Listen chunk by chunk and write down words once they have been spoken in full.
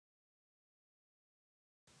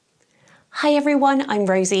Hi everyone, I'm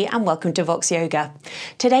Rosie and welcome to Vox Yoga.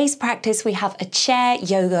 Today's practice we have a chair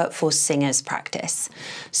yoga for singers practice.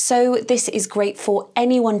 So this is great for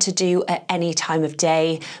anyone to do at any time of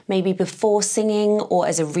day, maybe before singing or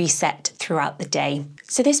as a reset throughout the day.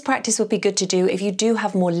 So this practice would be good to do if you do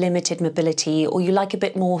have more limited mobility or you like a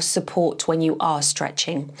bit more support when you are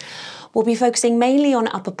stretching. We'll be focusing mainly on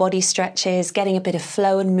upper body stretches, getting a bit of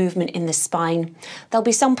flow and movement in the spine. There'll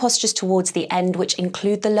be some postures towards the end which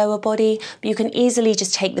include the lower body, but you can easily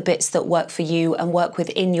just take the bits that work for you and work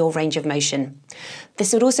within your range of motion.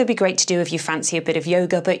 This would also be great to do if you fancy a bit of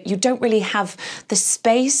yoga, but you don't really have the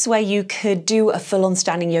space where you could do a full-on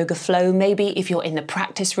standing yoga flow. Maybe if you're in the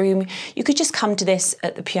practice room, you could just come to this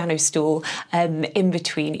at the piano stool in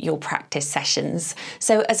between your practice sessions.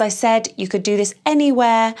 So as I said, you could do this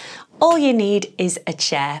anywhere. All you need is a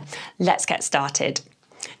chair. Let's get started.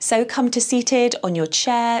 So come to seated on your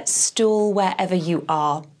chair, stool, wherever you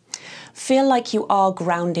are. Feel like you are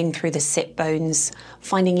grounding through the sit bones,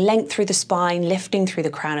 finding length through the spine, lifting through the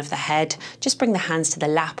crown of the head. Just bring the hands to the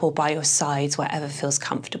lap or by your sides, wherever feels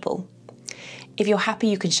comfortable. If you're happy,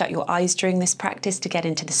 you can shut your eyes during this practice to get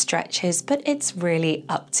into the stretches, but it's really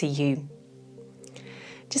up to you.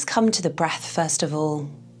 Just come to the breath first of all.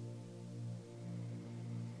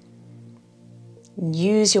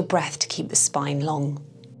 Use your breath to keep the spine long.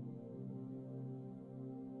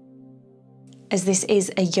 As this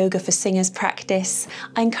is a yoga for singers practice,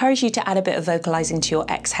 I encourage you to add a bit of vocalizing to your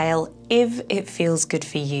exhale if it feels good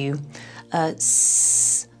for you.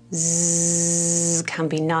 S, z can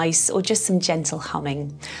be nice, or just some gentle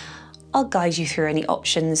humming. I'll guide you through any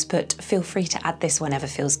options, but feel free to add this whenever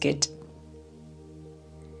feels good.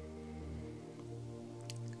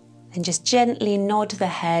 And just gently nod the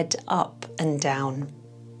head up and down.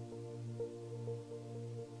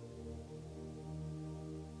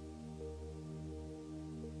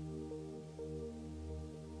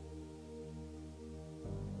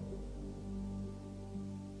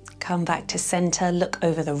 Come back to center, look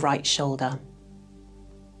over the right shoulder.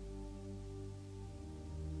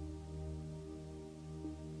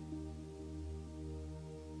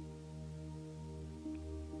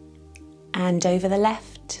 And over the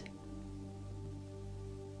left.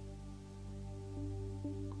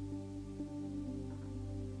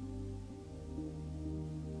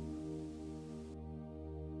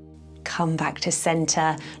 Come back to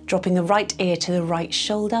center, dropping the right ear to the right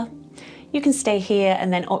shoulder. You can stay here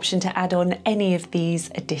and then option to add on any of these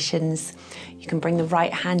additions. You can bring the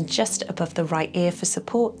right hand just above the right ear for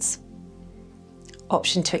supports.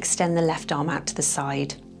 Option to extend the left arm out to the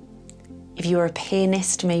side. If you're a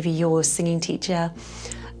pianist, maybe your singing teacher,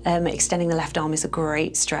 extending the left arm is a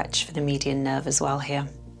great stretch for the median nerve as well here,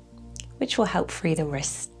 which will help free the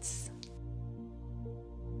wrists.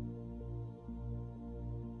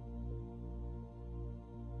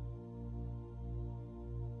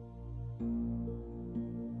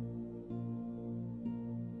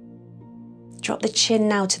 Drop the chin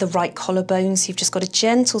now to the right collarbone, so you've just got a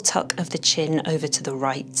gentle tuck of the chin over to the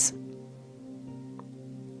right.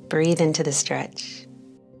 Breathe into the stretch.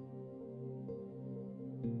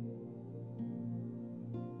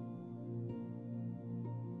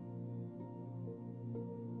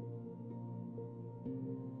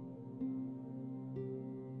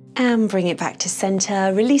 And bring it back to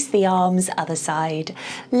center. Release the arms, other side.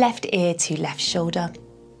 Left ear to left shoulder.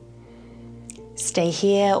 Stay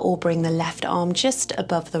here or bring the left arm just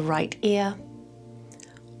above the right ear.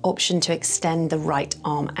 Option to extend the right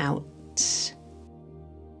arm out.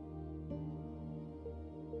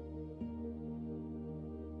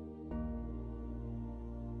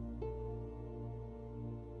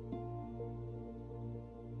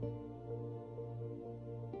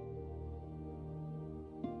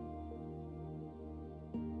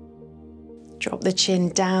 Drop the chin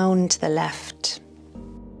down to the left.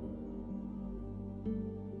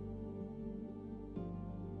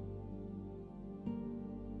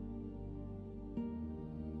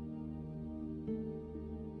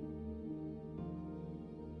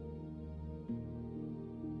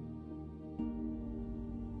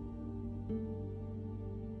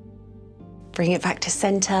 Bring it back to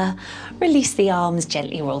center, release the arms,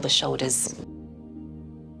 gently roll the shoulders.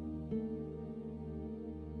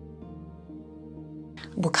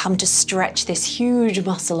 We'll come to stretch this huge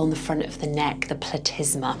muscle on the front of the neck, the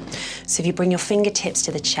platysma. So if you bring your fingertips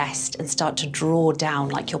to the chest and start to draw down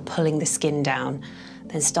like you're pulling the skin down,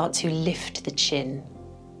 then start to lift the chin.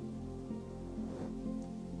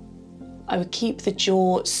 I would keep the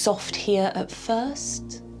jaw soft here at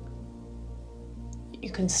first. You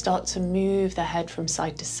can start to move the head from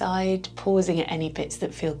side to side, pausing at any bits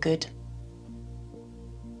that feel good.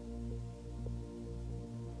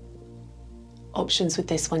 Options with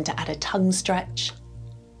this one to add a tongue stretch,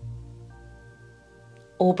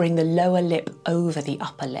 or bring the lower lip over the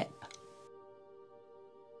upper lip.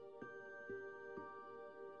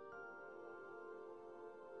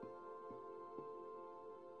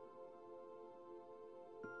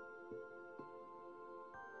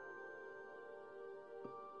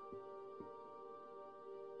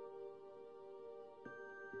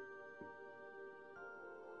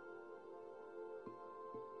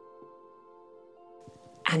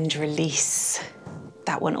 And release.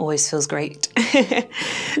 That one always feels great.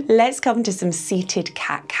 Let's come to some seated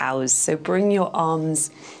cat-cows. So bring your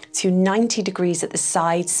arms to 90 degrees at the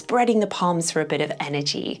side, spreading the palms for a bit of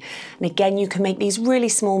energy. And again, you can make these really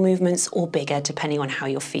small movements or bigger depending on how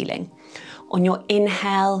you're feeling. On your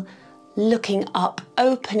inhale, looking up,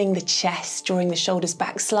 opening the chest, drawing the shoulders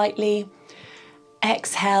back slightly.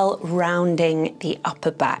 Exhale, rounding the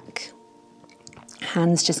upper back.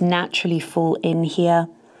 Hands just naturally fall in here.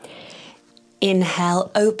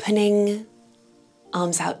 Inhale, opening,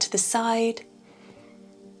 arms out to the side.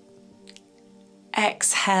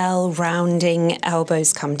 Exhale, rounding,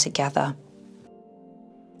 elbows come together.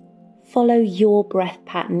 Follow your breath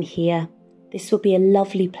pattern here. This will be a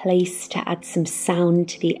lovely place to add some sound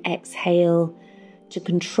to the exhale, to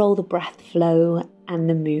control the breath flow and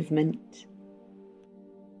the movement.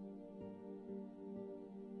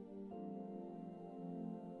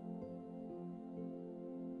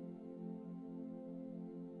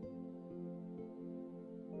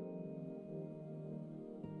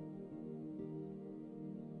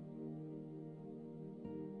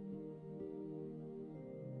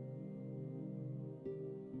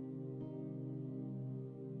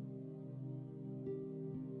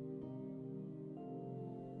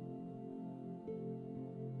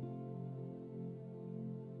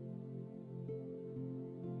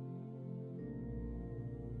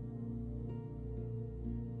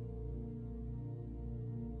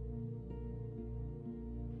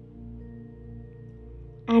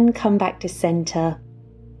 And come back to center,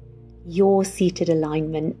 your seated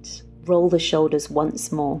alignment. Roll the shoulders once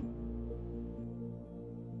more.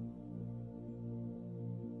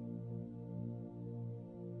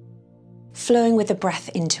 Flowing with the breath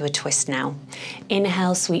into a twist now.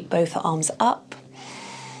 Inhale, sweep both arms up.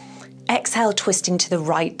 Exhale, twisting to the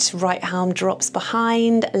right. Right arm drops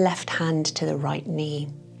behind, left hand to the right knee.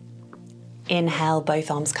 Inhale, both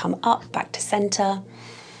arms come up, back to center.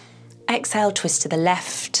 Exhale, twist to the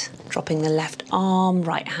left, dropping the left arm,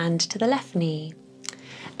 right hand to the left knee.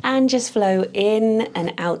 And just flow in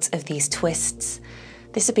and out of these twists.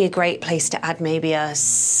 This would be a great place to add maybe a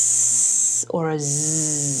s or a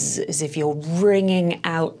z, as if you're wringing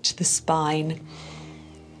out the spine.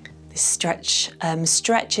 This stretch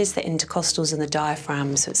stretches the intercostals and the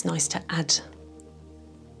diaphragm, so it's nice to add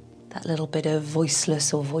that little bit of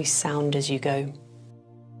voiceless or voice sound as you go.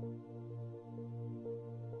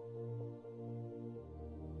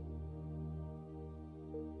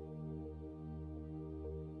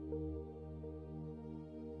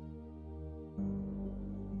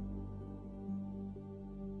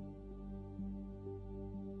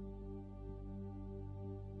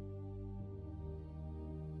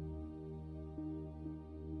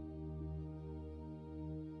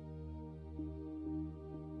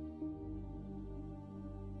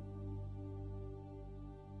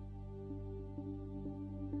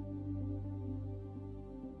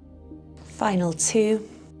 Final two.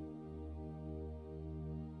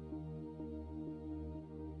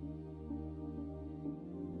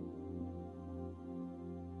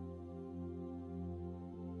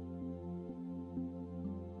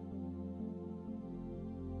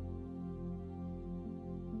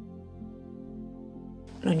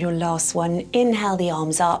 And on your last one, inhale the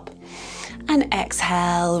arms up and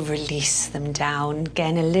exhale, release them down.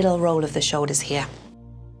 Again, a little roll of the shoulders here.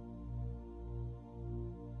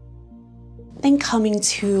 Then coming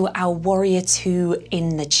to our warrior two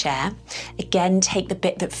in the chair. Again, take the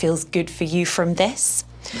bit that feels good for you from this.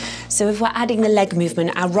 So if we're adding the leg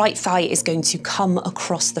movement, our right thigh is going to come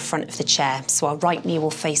across the front of the chair. So our right knee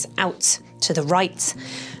will face out to the right.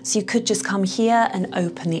 So you could just come here and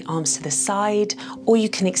open the arms to the side, or you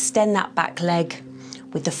can extend that back leg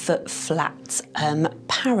with the foot flat,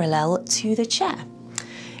 parallel to the chair.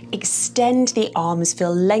 Extend the arms,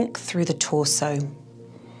 feel length through the torso.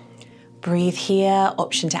 Breathe here,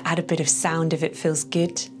 option to add a bit of sound if it feels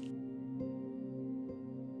good.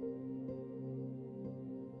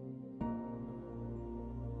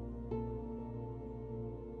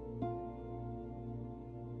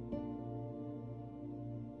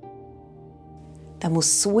 Then we'll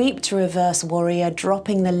sweep to reverse warrior,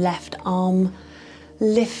 dropping the left arm,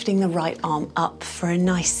 Lifting the right arm up for a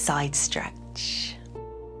nice side stretch.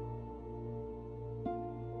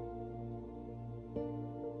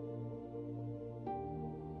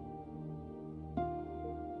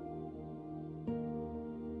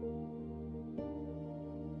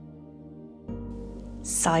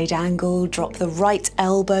 Side angle, drop the right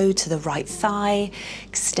elbow to the right thigh,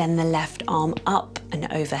 extend the left arm up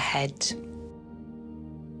and overhead.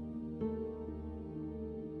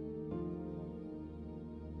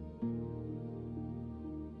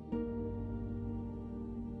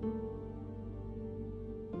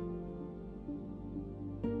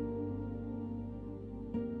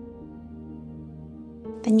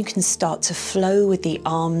 Then you can start to flow with the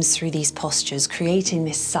arms through these postures, creating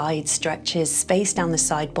this side stretches, space down the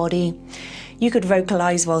side body. You could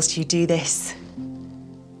vocalize whilst you do this.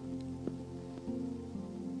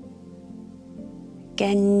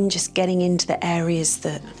 Again, just getting into the areas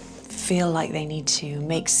that feel like they need to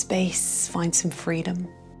make space, find some freedom.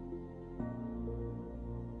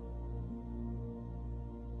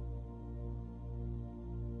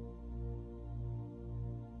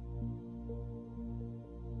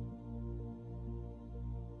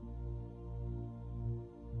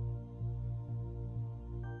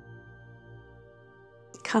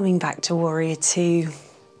 Coming back to warrior two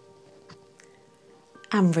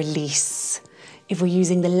and release. If we're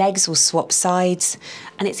using the legs, we'll swap sides,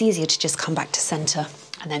 and it's easier to just come back to center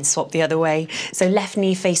and then swap the other way. So left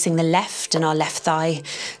knee facing the left and our left thigh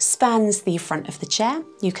spans the front of the chair.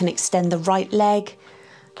 You can extend the right leg,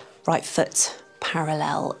 right foot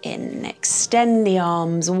parallel in. Extend the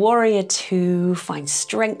arms, warrior two, find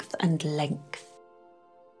strength and length.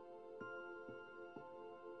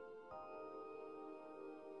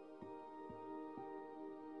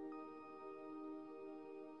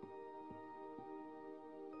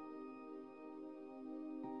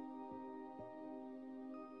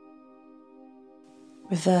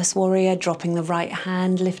 Reverse warrior, dropping the right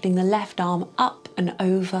hand, lifting the left arm up and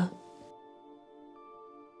over.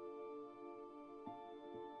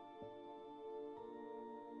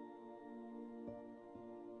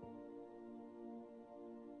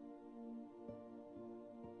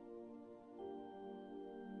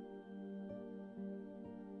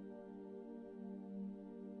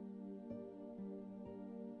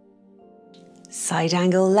 Side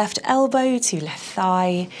angle, left elbow to left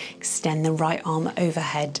thigh, extend the right arm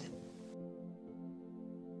overhead.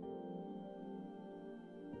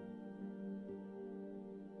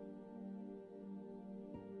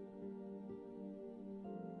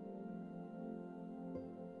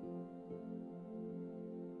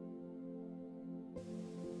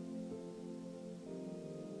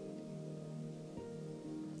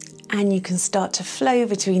 And you can start to flow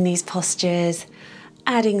between these postures,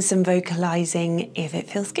 adding some vocalizing if it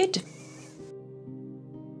feels good.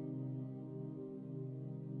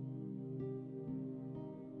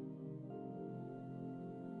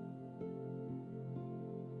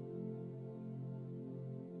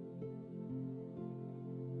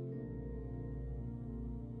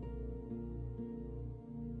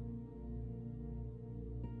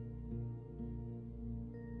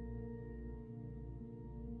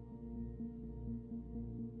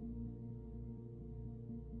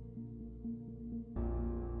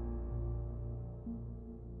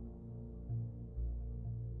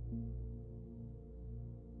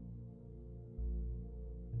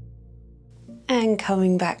 And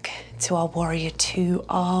coming back to our warrior two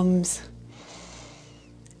arms.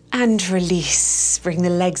 And release. Bring the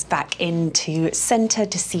legs back into center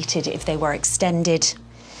to seated if they were extended.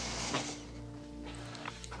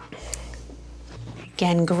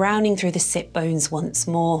 Again, grounding through the sit bones once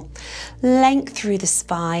more. Length through the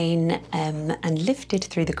spine and lifted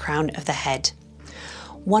through the crown of the head.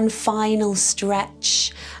 One final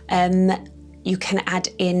stretch. You can add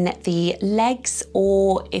in the legs,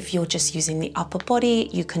 or if you're just using the upper body,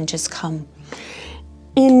 you can just come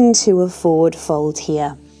into a forward fold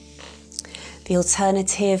here. The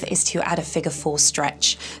alternative is to add a figure four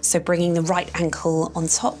stretch. So bringing the right ankle on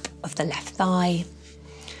top of the left thigh,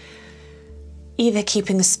 either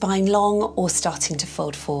keeping the spine long or starting to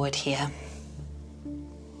fold forward here.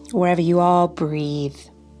 Wherever you are, breathe.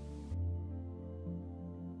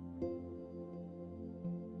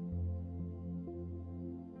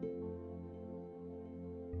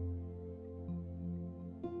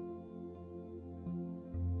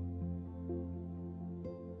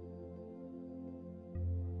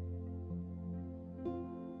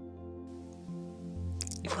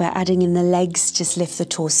 If we're adding in the legs, just lift the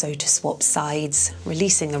torso to swap sides,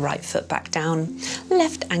 releasing the right foot back down,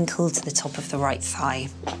 left ankle to the top of the right thigh.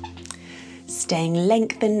 staying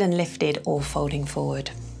lengthened and lifted or folding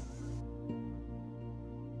forward.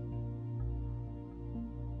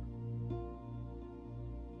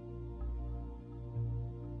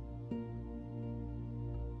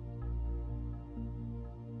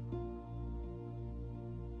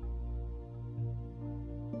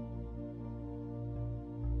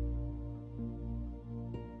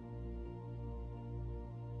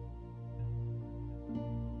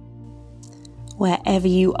 Wherever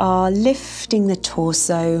you are, lifting the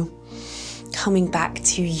torso, coming back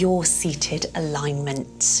to your seated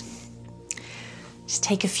alignment. Just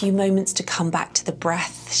take a few moments to come back to the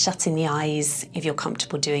breath, shutting the eyes if you're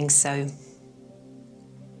comfortable doing so.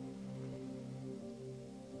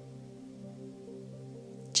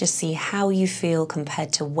 Just see how you feel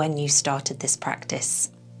compared to when you started this practice.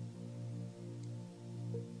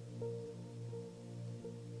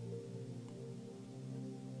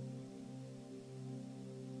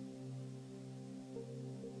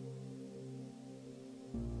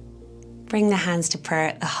 Bring the hands to prayer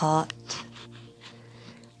at the heart.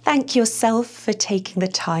 Thank yourself for taking the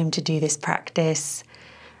time to do this practice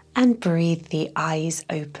and breathe the eyes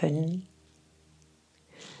open.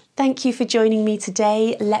 Thank you for joining me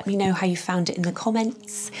today. Let me know how you found it in the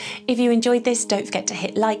comments. If you enjoyed this, don't forget to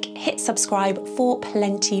hit like, hit subscribe for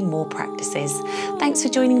plenty more practices. Thanks for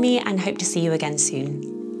joining me and hope to see you again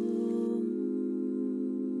soon.